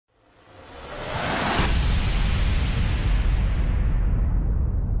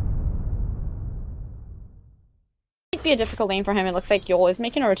might be a difficult lane for him. It looks like Yol is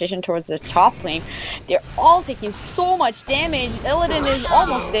making a rotation towards the top lane. They're all taking so much damage. Illidan is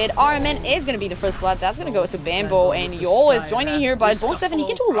almost dead. RMN is going to be the first blood. That's going to go to Bambo, and Yol is joining here, but Bone7, he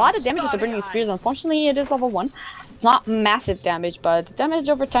can do a lot of damage with the Burning Spears. Unfortunately, it is level 1. It's not massive damage, but the damage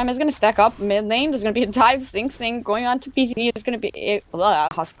over time is going to stack up. Mid lane, there's going to be a dive. SingSing going on to PC is going to be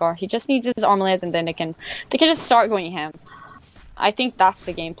Huskar. He just needs his armlet, and then they can just start going ham. I think that's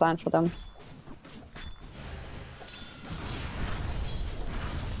the game plan for them.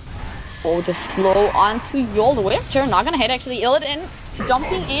 Oh, the slow onto Yol. The wave turn not going to hit actually. Illidan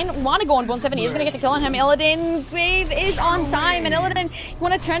jumping in, want to go on Bone7. He is going to get the kill on him. Illidan, wave is on time, and Illidan, you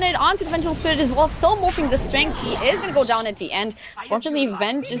want to turn it onto the Vengeful Spirit as well, still morphing the strength. He is going to go down at the end. Fortunately,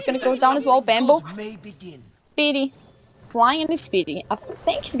 Venge is going to go down as well. Bambo, Speedy, flying into Speedy. I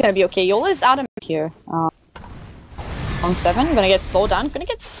think he's going to be okay. Yola is out of here. Bone7, going to get slowed down, going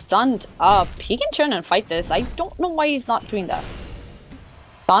to get stunned up. He can turn and fight this. I don't know why he's not doing that.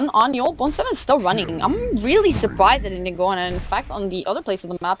 On Yol, Bone7 is still running. I'm really surprised that it didn't go on. And in fact, on the other place of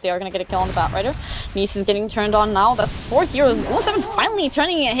the map, they are going to get a kill on the Batrider. Nice is getting turned on now. That's 4 heroes. Bone7 finally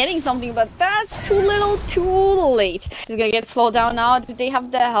turning and hitting something, but that's too little, too late. He's going to get slowed down now. Do they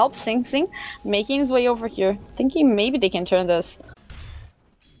have the help? SingSing making his way over here. Thinking maybe they can turn this.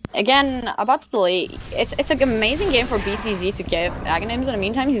 Again, about the delay, it's an amazing game for BTZ to get Aghanims. In the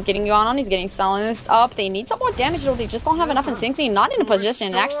meantime, he's getting gone on, he's getting silenced up. They need some more damage though, they just don't have enough, and SingSing not in a position.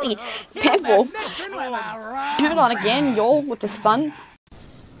 And actually, Pimple turned on again. Yol with the stun.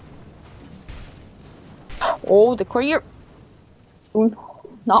 Oh, the courier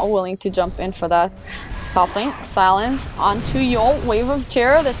not willing to jump in for that. Top lane, silence onto Yol, wave of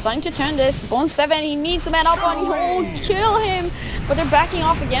terror. They're starting to turn this. Bone7, he needs the man up on Yol, kill him. But they're backing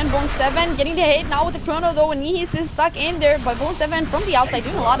off again. Bone7 getting the hit now with the chrono though, and he's stuck in there. But Bone7 from the outside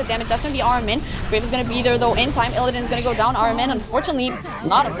doing a lot of damage. That's gonna be RMN. Brave is gonna be there though in time. Illidan's gonna go down. RMN, unfortunately,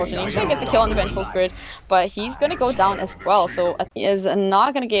 not unfortunately, he's gonna get the kill on the Vengeful Spirit, but he's gonna go down as well. So he is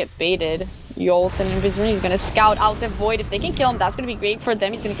not gonna get baited. Yolt and Invitational is gonna scout out the void. If they can kill him, that's gonna be great for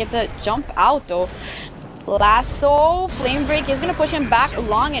them. He's gonna get the jump out though. Lasso, Flame Break is going to push him back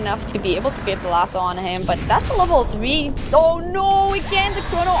long enough to be able to get the lasso on him, but that's a level 3. Oh no, again, the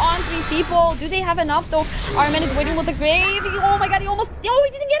chrono on 3 people. Do they have enough though? Armin is waiting with the grave. Oh my god, he almost, oh,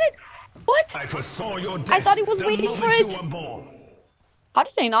 he didn't get it. What? I foresaw your death. I thought he was waiting for it. How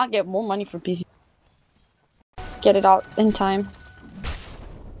did they not get more money for PC? Get it out in time.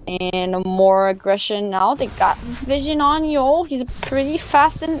 And more aggression now. They got vision on Yo. He's a pretty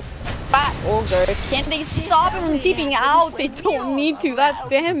fast and fat ogre. Can they stop him from keeping out? They don't need to. That's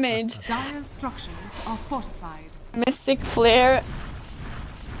damage. Dire structures are fortified. Mystic Flare.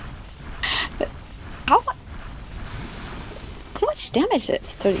 How much damage is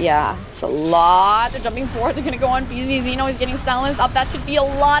it? Yeah, it's a lot. They're jumping forward. They're gonna go on BZZ. Zeno is getting silenced up. That should be a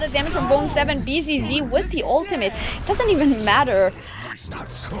lot of damage from Bone7. BZZ with the ultimate. It doesn't even matter.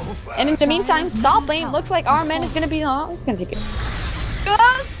 And in the meantime, top lane looks like our man is gonna be gonna take it.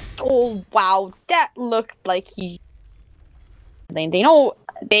 Oh wow, that looked like he. They know,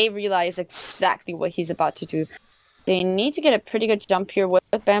 they realize exactly what he's about to do. They need to get a pretty good jump here with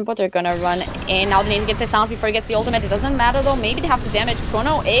Bambo. They're gonna run in. Now they need to get the silence before he gets the ultimate. It doesn't matter though. Maybe they have the damage.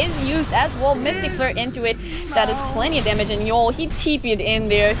 Chrono is used as well. Mystic Flare into it. That is plenty of damage. And Yol, he TP'd in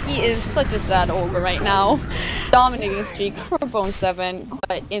there. He is such a sad ogre right now. Dominating streak for Bone7,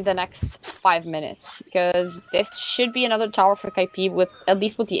 but in the next 5 minutes. Because this should be another tower for Kaipi, with at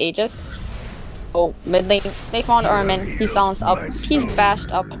least with the Aegis. Oh, mid lane. They found Armin. He's silenced up. He's bashed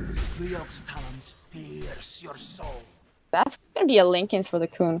up. That's gonna be a Linkins for the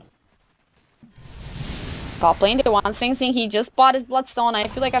Coon. Top lane, they want SingSing. He just bought his Bloodstone. I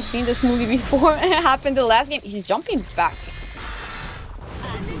feel like I've seen this movie before. It happened the last game. He's jumping back.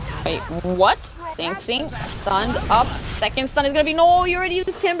 Wait, what? SingSing stunned up. Second stun is gonna be no. You already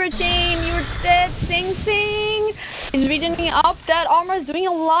used Timber Chain. You're dead, SingSing. He's regening up. That armor is doing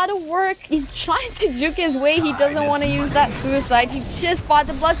a lot of work. He's trying to juke his way. He doesn't want to use that suicide. He just bought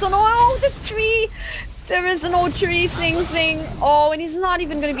the Bloodstone. Oh, the tree. There is no tree, SingSing. Oh, and he's not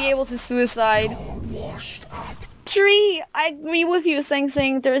even going to be able to suicide. Tree! I agree with you,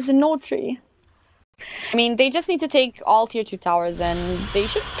 SingSing. There is no tree. I mean, they just need to take all tier 2 towers, and they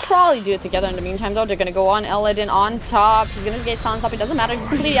should probably do it together. In the meantime, though, they're going to go on Illidan on top. He's going to get silenced up. It doesn't matter. He's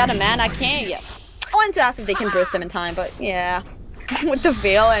completely out of mana. I can't yet. I wanted to ask if they can burst him in time, but yeah. With the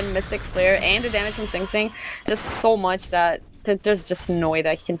Veil and Mystic Flare and the damage from SingSing, just so much that there's just no way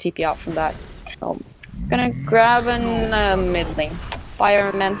that he can TP out from that. So, gonna grab an mid lane.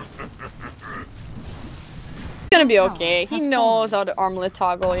 Fireman. He's gonna be okay. He knows how to armlet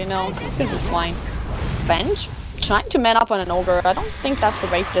toggle, you know. He's gonna be fine. Venge? trying to man up on an ogre. I don't think that's the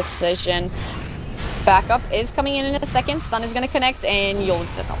right decision. Backup is coming in a second. Stun is gonna connect, and Yol is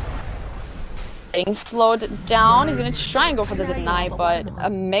dead. Getting slowed down. He's gonna try and go for the deny, but a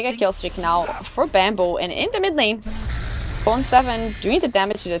mega kill streak now for Bamboo, and in the mid lane, Bone 7 doing the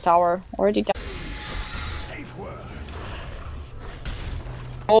damage to the tower. Already down.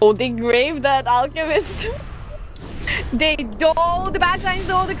 Oh, they grave that alchemist. They do the backside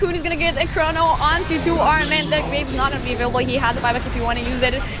though. The Coon is gonna get a chrono onto 2 Armament. That grave's not gonna be available. He has a buyback if you want to use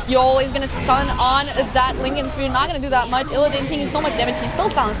it. Yol is gonna stun on that Lincoln Spear. Not gonna do that much. Illidan taking so much damage. He's still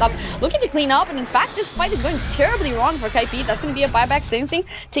balanced up, looking to clean up. And in fact, this fight is going terribly wrong for Kaipi. That's gonna be a buyback. SingSing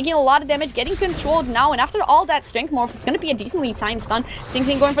taking a lot of damage, getting controlled now. And after all that strength morph, it's gonna be a decently timed stun.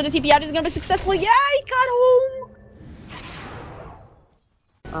 SingSing going for the TP out is gonna be successful. Yeah, he got home.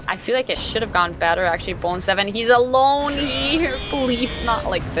 I feel like it should have gone better actually. Bone 7, he's alone here. Please, not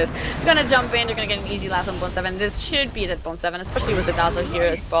like this. Gonna jump in, they're gonna get an easy last on Bone 7. This should be that Bone 7, especially with the Dazzle here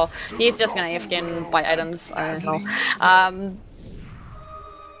as well. He's just gonna AFK and buy items, I don't know.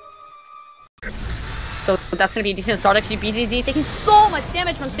 So that's gonna be a decent start actually. BZZ taking so much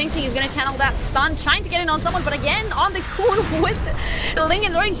damage from SingSing. He's gonna channel that stun, trying to get in on someone, but again on the Coon with the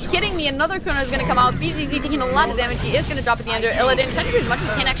Lincoln's. Are you kidding me? Another Chrono is gonna come out. BZZ taking a lot of damage. He is gonna drop at the end. Illidan trying to do as much as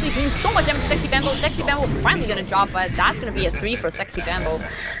he can, actually doing so much damage to Sexy Bambo. Sexy Bambo finally gonna drop, but that's gonna be a 3 for Sexy Bambo.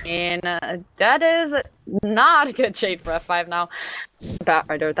 And that is not a good trade for F5 now.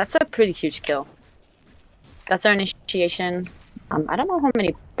 Batrider, that's a pretty huge kill. That's our initiation. I don't know how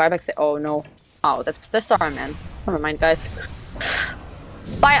many buybacks they— oh no. Oh, that's Ironman. Never mind, guys.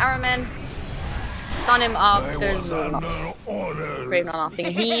 Bye, Ironman. Stun him up. There's Grave, no nothing.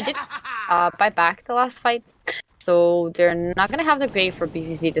 He did buy back the last fight, so they're not gonna have the Grave for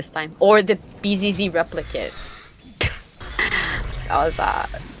BZZ this time, or the BZZ replicate.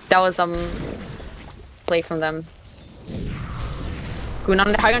 that was play from them. Coon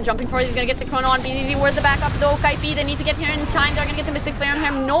on the high ground, jumping forward. He's gonna get the chrono on BZZ. Where's the backup though? Kaipi, they need to get here in time. They're gonna get the Mystic Flare on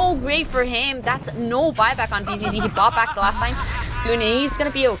him. No Grave for him. That's no buyback on BZZ. He bought back the last time. Coon, he's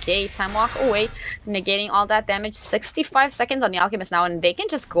gonna be okay. Time walk away, negating all that damage. 65 seconds on the Alchemist now, and they can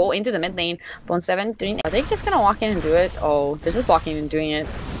just go into the mid lane. Bone 7 doing— are they just gonna walk in and do it? Oh, they're just walking in and doing it.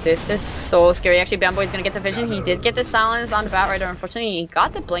 This is so scary. Actually, Bamboy is gonna get the vision. He did get the silence on the Batrider. Unfortunately, he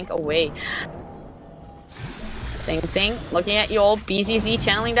got the blink away. SingSing looking at Yol. BZZ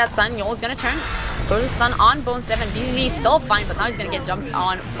channeling that stun. Yol's gonna turn. Throws the stun on Bone 7. BZZ still fine, but now he's gonna get jumped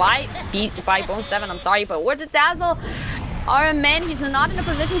on by Bone 7. I'm sorry, but where's the Dazzle? Man, he's not in a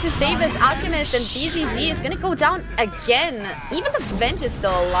position to save his Alchemist, and BZZ is gonna go down again. Even the bench is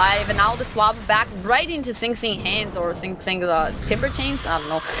still alive, and now the swap back right into SingSing hands, or SingSing's timber chains. I don't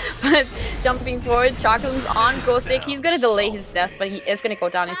know. But jumping forward, Chakram's on Ghostic. He's gonna delay his death, but he is gonna go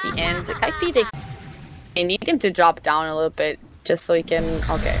down at the end. Kaipi, they need him to drop down a little bit just so he can—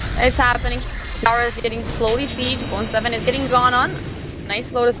 okay, it's happening. Tower is getting slowly sieged. Bone 7 is getting gone on.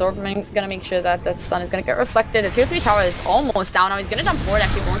 Nice Lotus Orb. I'm gonna make sure that the stun is gonna get reflected. The tier 3 tower is almost down now. He's gonna jump forward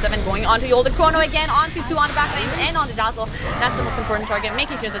actually. Bone 7 going onto Yol. The chrono again, onto 2 on the back lanes and on the Dazzle. That's the most important target,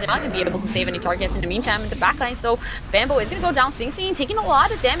 making sure that they're not gonna be able to save any targets. In the meantime, the back lines though, Bambo is gonna go down. SingSing taking a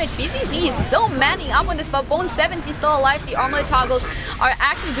lot of damage. BZZ is still manning up on this, but Bone 7 is still alive. The armlet toggles are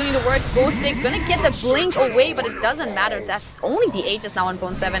actually doing the work. Ghostic gonna get the blink away, but it doesn't matter. That's only the Aegis now on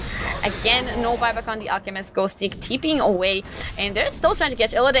Bone 7. Again, no buyback on the Alchemist. Ghostic TPing away, and they're still trying to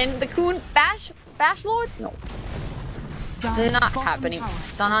catch Illidan. The Coon, Bash Lord? No. Not happening.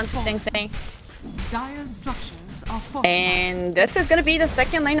 Stun on SingSing. And this is gonna be the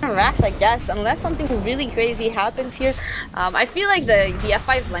second lane of Rax, I guess, unless something really crazy happens here. I feel like the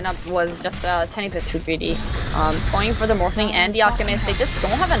F5 lineup was just a tiny bit too greedy. Going for the Morphling and the Alchemist, they just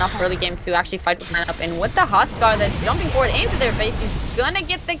don't have enough early game to actually fight with lineup. And with the Huskar that's jumping forward into their base, he's gonna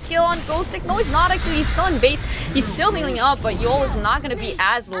get the kill on Ghostic. No, he's not actually. He's still in base. He's still healing up, but Yol is not gonna be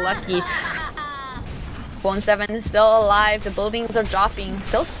as lucky. Bone 7 is still alive. The buildings are dropping.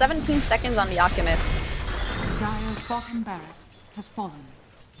 Still 17 seconds on the Alchemist. Dire's bottom barracks has fallen.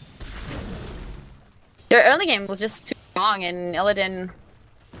 Their early game was just too long, and Illidan—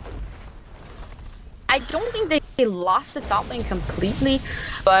 I don't think they lost the top lane completely,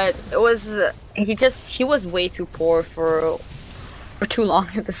 but it was— he was way too poor for too long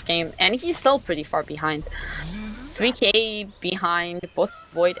in this game, and he's still pretty far behind. 3k behind both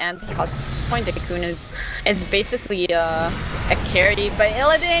Void and Point. The Coon is basically a carry, but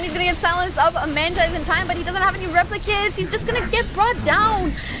Illidan is gonna get silenced up. Amanda is in time, but he doesn't have any replicates. He's just gonna get brought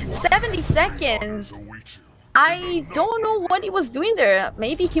down. 70 seconds. I don't know what he was doing there.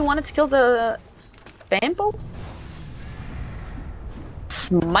 Maybe he wanted to kill the Bambo?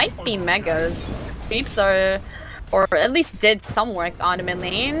 This might be Megas. Creeps are or at least did some work on the mid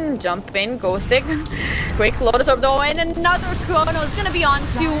lane. Jump in, Ghostic. Quick Lotus Orb though, and another Chrono is gonna be on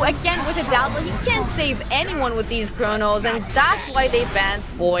two again with a Dazzle. He can't save anyone with these Chronos, and that's why they banned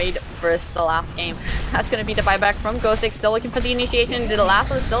Void first the last game. That's gonna be the buyback from Ghostic. Still looking for the initiation. The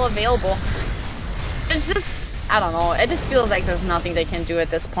lasso is still available. It's just, I don't know, it just feels like there's nothing they can do at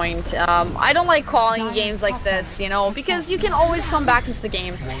this point. I don't like calling games like this, you know, because you can always come back into the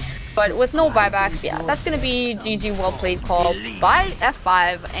game. But with no buybacks, yeah, that's gonna be GG well played call by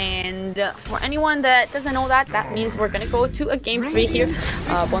F5. And for anyone that doesn't know that, that means we're gonna go to a game 3 here.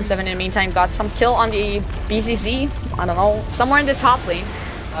 1-7 in the meantime got some kill on the BCC. I don't know, somewhere in the top lane.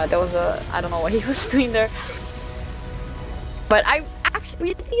 There was a, I don't know what he was doing there. But I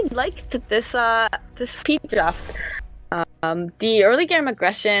actually really liked this speed draft. The early game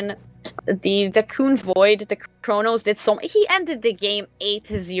aggression, the Coon Void, the Chronos did so. He ended the game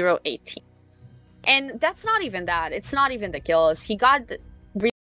 8-0-18, and that's not even that. It's not even the kills. He got